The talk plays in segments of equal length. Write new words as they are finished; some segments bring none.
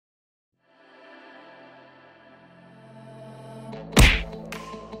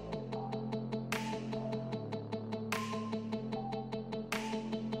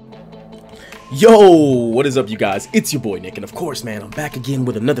Yo, what is up, you guys? It's your boy Nick, and of course, man, I'm back again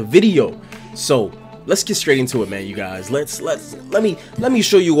with another video. So let's get straight into it, man. You guys, let me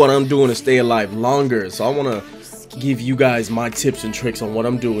show you what I'm doing to stay alive longer. So I want to give you guys my tips and tricks on what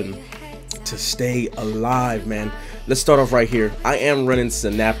I'm doing to stay alive, man. Let's start off right here. I am running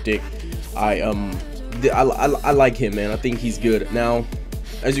Synaptic. I like him, man. I think he's good. Now,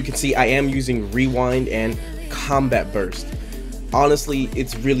 as you can see, I am using Rewind and Combat Burst. Honestly,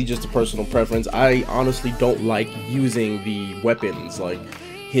 it's really just a personal preference. I honestly don't like using the weapons like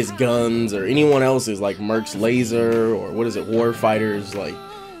his guns or anyone else's, like Merc's laser, or what is it, Warfighter's like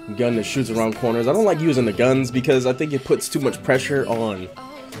gun that shoots around corners. I don't like using the guns because I think it puts too much pressure on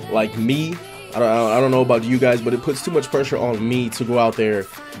like me. I don't know about you guys, but it puts too much pressure on me to go out there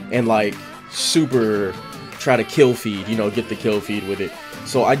and like super try to kill feed, you know, get the kill feed with it.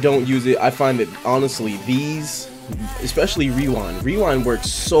 So I don't use it. I find that honestly these, especially Rewind works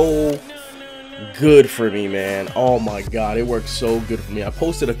so good for me, man. Oh my god, it works so good for me. I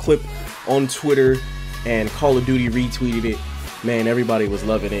posted a clip on Twitter and Call of Duty retweeted it. Man, everybody was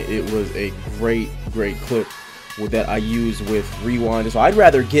loving it. It was a great clip with that I use with Rewind. So I'd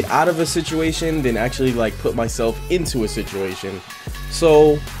rather get out of a situation than actually like put myself into a situation.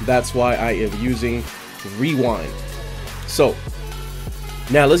 So that's why I am using Rewind. So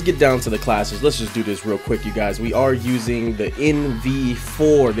now let's get down to the classes. Let's just do this real quick, you guys. We are using the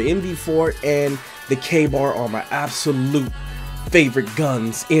NV4. The NV4 and the K-Bar are my absolute favorite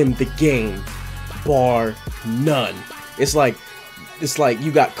guns in the game, bar none. It's like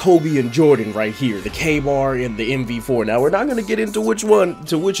you got Kobe and Jordan right here, the K-Bar and the NV4. Now we're not gonna get into which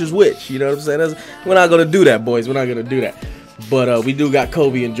is which. You know what I'm saying? We're not gonna do that, boys. We're not gonna do that. But we do got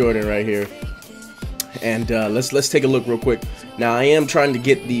Kobe and Jordan right here. And let's take a look real quick. Now I am trying to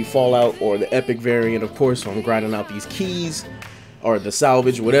get the Fallout or the Epic variant, of course, so I'm grinding out these keys or the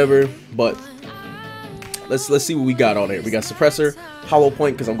salvage, whatever. But let's see what we got on here. We got Suppressor, Hollow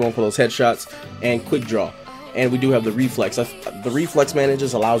Point because I'm going for those headshots, and Quick Draw. And we do have the Reflex. The Reflex, man, it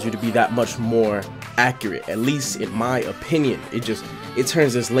just allows you to be that much more accurate, at least in my opinion. It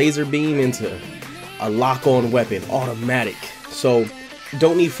turns this laser beam into a lock-on weapon, automatic. So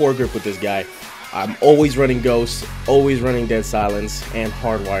don't need foregrip with this guy. I'm always running Ghost, always running Dead Silence, and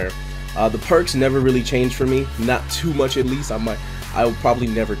Hardwire. The perks never really change for me, not too much at least. I will probably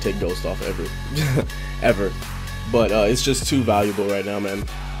never take Ghost off ever, ever. But it's just too valuable right now, man.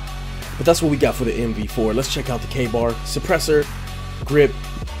 But that's what we got for the MV4. Let's check out the K-Bar. Suppressor, Grip,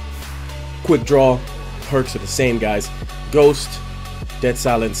 Quick Draw. Perks are the same, guys. Ghost, Dead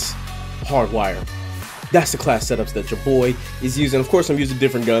Silence, Hardwire. That's the class setups that your boy is using. Of course, I'm using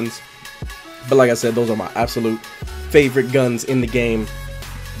different guns. But like I said, those are my absolute favorite guns in the game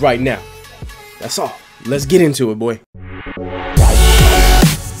right now. That's all. Let's get into it, boy.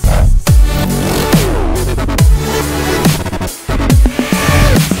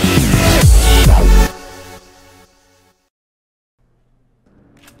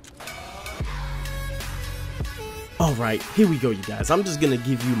 Alright, here we go, you guys. I'm just gonna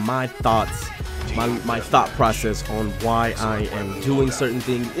give you my thoughts, my thought process on why I am doing certain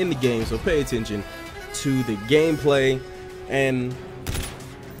things in the game. So pay attention to the gameplay, and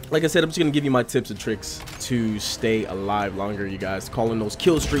like I said, I'm just gonna give you my tips and tricks to stay alive longer, you guys. Calling those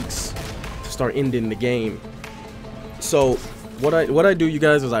kill streaks to start ending the game. So what I do, you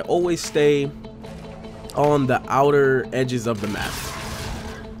guys, is I always stay on the outer edges of the map.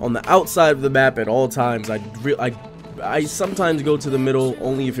 On the outside of the map at all times. I sometimes go to the middle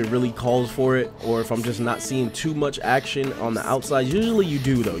only if it really calls for it, or if I'm just not seeing too much action on the outside. Usually you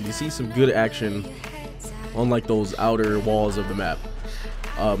do, though. You see some good action on like those outer walls of the map.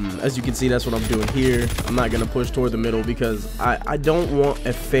 As you can see, that's what I'm doing here. I'm not gonna push toward the middle because I don't want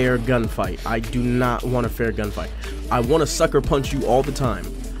a fair gunfight. I do not want a fair gunfight. I want to sucker punch you all the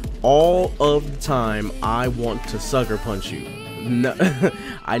time. All of the time I want to sucker punch you. No,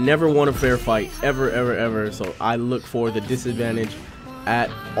 I never want a fair fight, ever. So I look for the disadvantage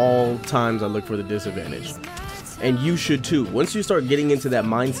at all times. I look for the disadvantage, and you should too. Once you start getting into that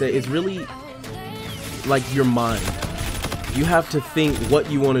mindset, it's really like your mind. You have to think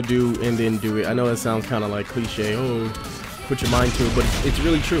what you want to do and then do it. I know that sounds kind of like cliche, oh, put your mind to it, but it's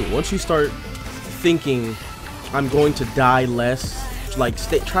really true. Once you start thinking, I'm going to die less, like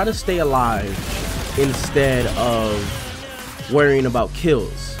try to stay alive instead of worrying about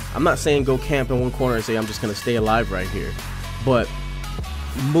kills. I'm not saying go camp in one corner and say I'm just gonna stay alive right here, but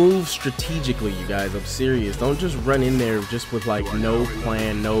move strategically, you guys. I'm serious. Don't just run in there just with like no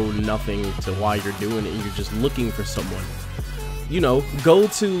plan, no nothing to why you're doing it. You're just looking for someone. You know, go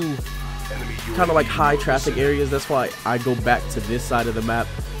to kind of like high traffic areas. That's why I go back to this side of the map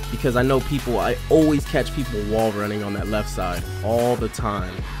because I know people, I always catch people wall running on that left side all the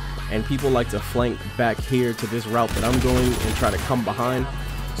time, and people like to flank back here to this route that I'm going and try to come behind.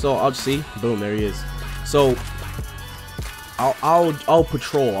 So I'll see, boom, there he is. So I'll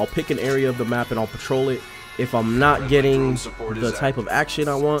patrol. I'll pick an area of the map and I'll patrol it. If I'm not getting the type of action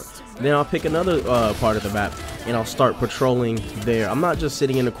I want, then I'll pick another part of the map and I'll start patrolling there. I'm not just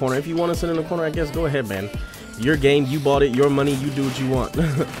sitting in the corner. If you want to sit in the corner, I guess go ahead, man. Your game, you bought it, your money, you do what you want.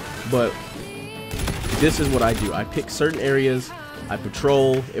 But this is what I do. I pick certain areas, I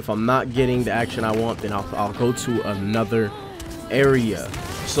patrol. If I'm not getting the action I want, then I'll go to another area.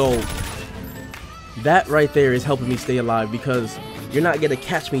 So that right there is helping me stay alive, because you're not gonna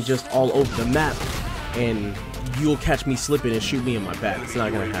catch me just all over the map and you'll catch me slipping and shoot me in my back. It's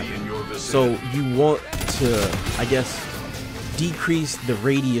not gonna happen. So you want to, I guess, decrease the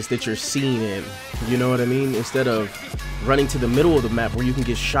radius that you're seeing in, you know what I mean, instead of running to the middle of the map where you can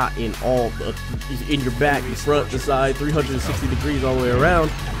get shot in all in your back, the front, the side, 360 degrees all the way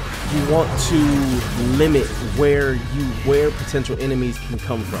around. You want to limit where potential enemies can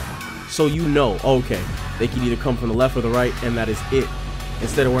come from, so you know, okay, they can either come from the left or the right, and that is it,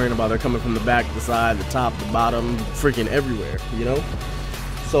 instead of worrying about they're coming from the back, the side, the top, the bottom, freaking everywhere, you know.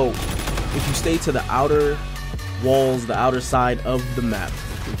 So if you stay to the outer walls, the outer side of the map,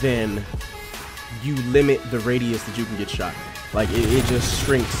 then you limit the radius that you can get shot. Like it just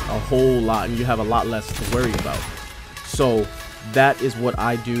shrinks a whole lot and you have a lot less to worry about. So that is what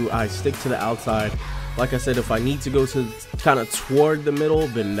I do. I stick to the outside. Like I said, if I need to go to kind of toward the middle,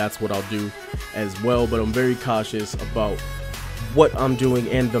 then that's what I'll do as well. But I'm very cautious about what I'm doing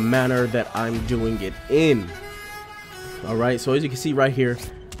and the manner that I'm doing it in. All right, so as you can see right here,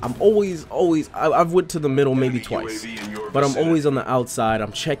 I'm always I've went to the middle maybe twice, but I'm always on the outside.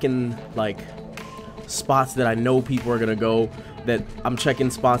 I'm checking like spots that I know people are gonna go, that I'm checking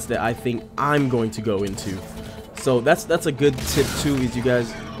spots that I think I'm going to go into. So that's a good tip too, is you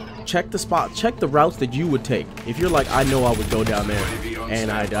guys check the spot, check the routes that you would take. If you're like, I know I would go down there and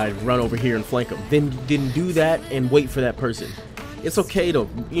I'd run over here and flank them, then do that and wait for that person. It's okay to,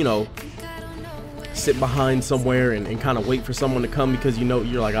 you know, sit behind somewhere and kind of wait for someone to come, because you know,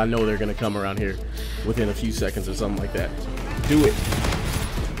 you're like, I know they're gonna come around here within a few seconds or something like that. Do it.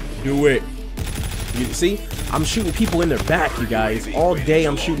 Do it. You see, I'm shooting people in their back, you guys. All day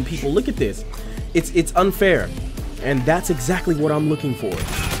I'm shooting people. Look at this. It's unfair, and that's exactly what I'm looking for.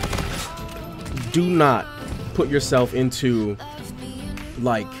 Do not put yourself into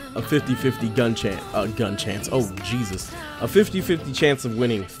like a 50-50 gun chance. Oh Jesus, a 50-50 chance of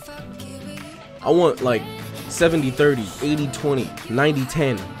winning. I want like 70-30, 80-20,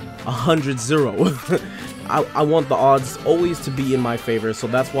 90-10, 100-0. I want the odds always to be in my favor, so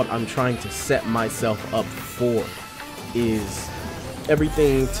that's what I'm trying to set myself up for, is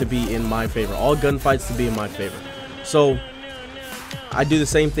everything to be in my favor, all gunfights to be in my favor. So I do the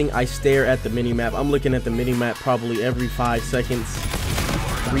same thing. I stare at the mini-map. I'm looking at the mini-map probably every 5 seconds,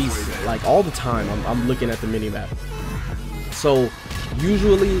 like all the time. I'm looking at the mini-map. So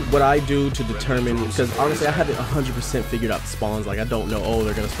usually what I do to determine, because honestly I haven't 100% figured out the spawns, like I don't know, oh,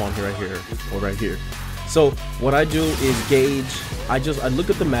 they're gonna spawn here, right here, or right here. So what I do is gauge. I look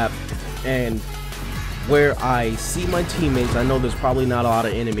at the map, and where I see my teammates, I know there's probably not a lot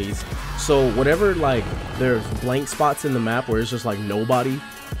of enemies. So whatever, like there's blank spots in the map where it's just like nobody,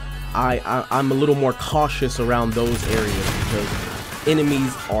 I'm a little more cautious around those areas, because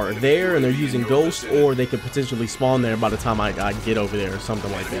enemies are there and they're using ghosts, or they could potentially spawn there by the time I get over there or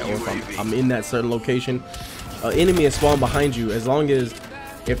something like that. Or if I'm in that certain location, enemy is spawned behind you, as long as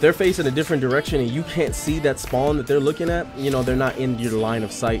if they're facing a different direction and you can't see that spawn that they're looking at, you know, they're not in your line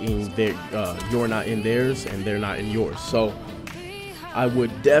of sight, and you're not in theirs and they're not in yours. So I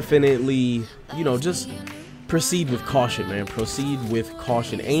would definitely, you know, just proceed with caution, man. Proceed with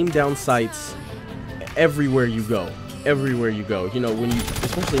caution. Aim down sights everywhere you go. Everywhere you go, you know, when you,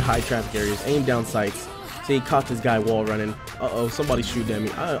 especially high traffic areas, aim down sights. See, caught this guy wall running. Uh-oh, somebody shoot at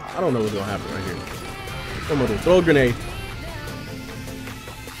me. I don't know what's gonna happen right here. Somebody throw a grenade.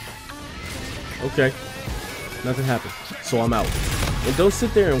 Okay, nothing happened, so I'm out. And don't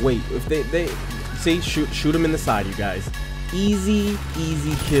sit there and wait. If they see, shoot them in the side, you guys. Easy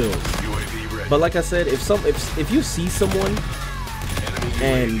kills. But like I said, if you see someone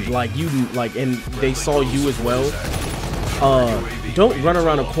and and they saw you as well, don't run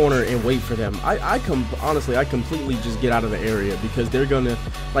around a corner and wait for them. Honestly, I completely just get out of the area, because they're gonna,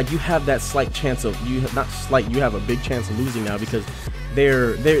 like, you have that slight chance of, you have a big chance of losing now, because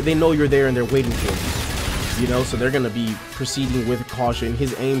they know you're there and they're waiting for you. You know, so they're gonna be proceeding with caution.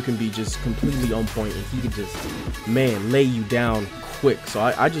 His aim can be just completely on point, and he can just, man, lay you down quick. So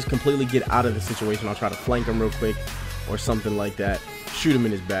I just completely get out of the situation. I'll try to flank him real quick or something like that. Shoot him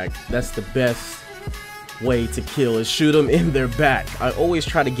in his back. That's the best way to kill, is shoot them in their back. I always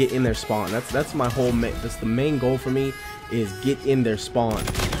try to get in their spawn. That's my whole that's the main goal for me, is get in their spawn.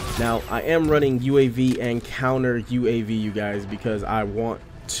 Now I am running UAV and counter UAV, you guys, because I want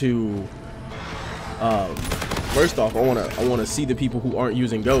to first off, I want to see the people who aren't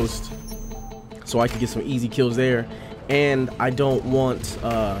using Ghost, so I can get some easy kills there, and I don't want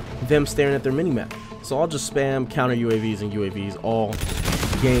them staring at their minimap. So I'll just spam counter UAVs and UAVs all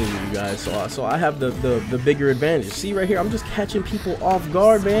game, you guys. So I have the bigger advantage. See right here, I'm just catching people off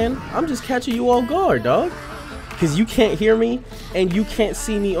guard, man. I'm just catching you off guard, dog, because you can't hear me and you can't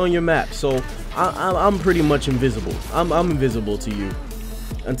see me on your map. So I'm pretty much invisible. I'm invisible to you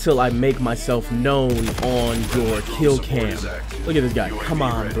until I make myself known on your kill cam. Look at this guy. Come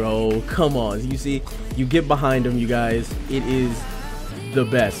on, bro. Come on. You see, you get behind him, you guys. It is the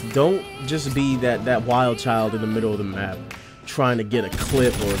best. Don't just be that wild child in the middle of the map trying to get a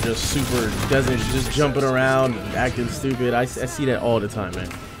clip, or just just jumping around and acting stupid. I see that all the time, man,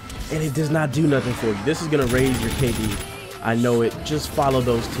 and it does not do nothing for you. This is gonna raise your KD. I know it. Just follow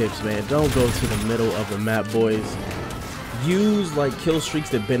those tips, man. Don't go to the middle of the map, boys. Use like kill streaks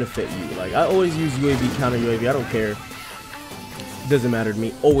that benefit you. Like, I always use UAV, counter UAV. I don't care. Doesn't matter to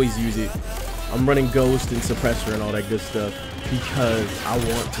me. Always use it. I'm running Ghost and Suppressor and all that good stuff because I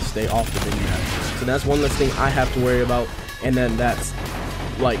want to stay off the minimap. So that's one less thing I have to worry about. And then that's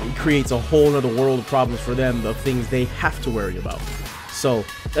like, it creates a whole other world of problems for them, the things they have to worry about. So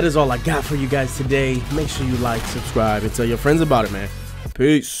that is all I got for you guys today. Make sure you like, subscribe, and tell your friends about it, man.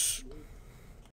 Peace.